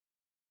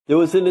There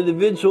was an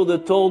individual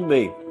that told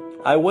me,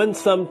 I went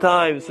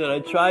sometimes and I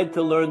tried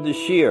to learn the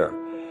shir,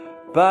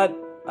 but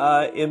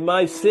in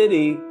my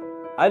city,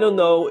 I don't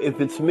know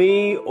if it's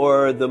me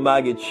or the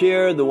Maggid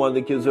Shir, the one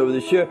that gives over the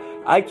shir,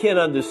 I can't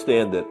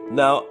understand it.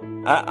 Now,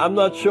 I'm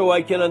not sure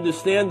I can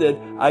understand it.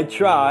 I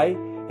try,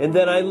 and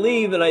then I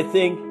leave and I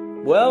think,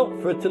 well,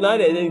 for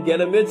tonight I didn't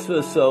get a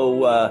mitzvah,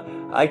 so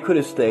I could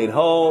have stayed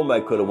home, I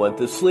could have went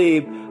to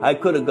sleep, I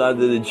could have gone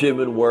to the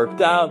gym and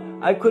worked out,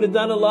 I could have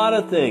done a lot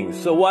of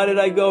things. So why did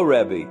I go,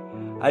 Rebbe?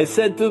 I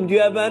said to him, do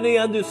you have any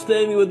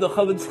understanding what the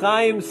Chavetz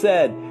Chaim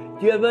said?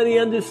 Do you have any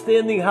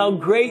understanding how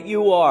great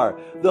you are?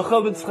 The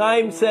Chavetz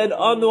Chaim said,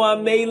 Anu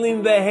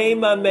amelim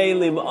vehem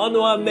amelim, Anu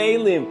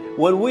amelim.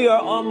 When we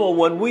are amal,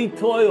 when we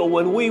toil,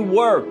 when we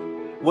work,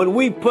 when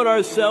we put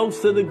ourselves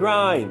to the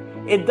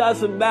grind, it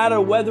doesn't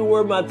matter whether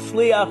we're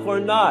matzliach or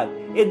not.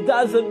 It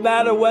doesn't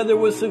matter whether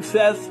we're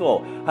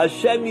successful.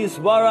 Hashem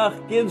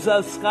Yisbarach gives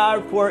us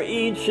schar for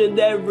each and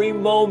every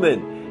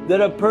moment that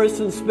a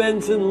person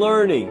spends in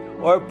learning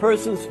or a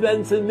person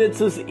spends in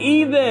mitzvahs,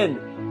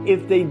 even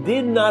if they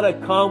did not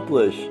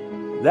accomplish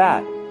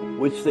that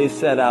which they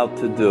set out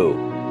to do.